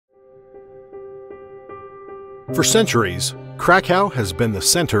For centuries, Krakow has been the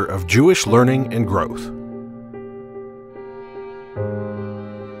center of Jewish learning and growth.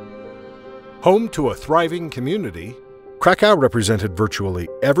 Home to a thriving community, Krakow represented virtually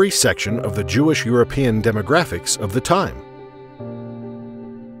every section of the Jewish European demographics of the time.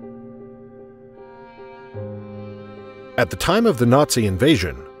 At the time of the Nazi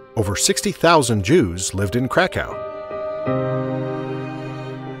invasion, over 60,000 Jews lived in Krakow.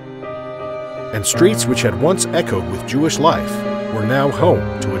 And streets which had once echoed with Jewish life were now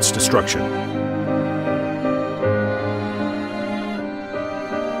home to its destruction.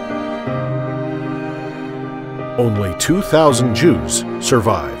 Only 2,000 Jews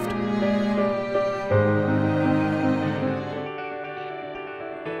survived.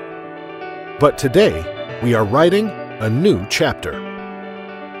 But today, we are writing a new chapter.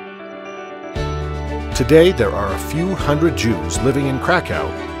 Today, there are a few hundred Jews living in Krakow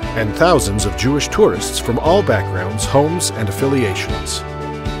and thousands of Jewish tourists from all backgrounds, homes, and affiliations.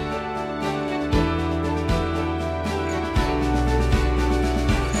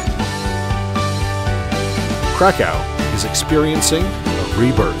 Krakow is experiencing a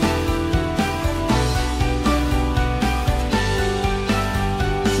rebirth.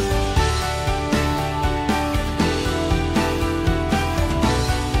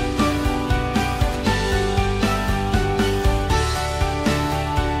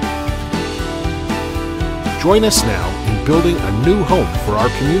 Join us now in building a new home for our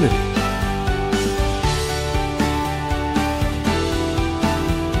community.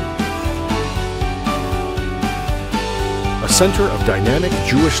 A center of dynamic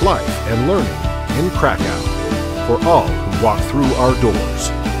Jewish life and learning in Krakow for all who walk through our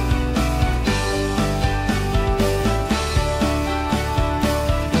doors.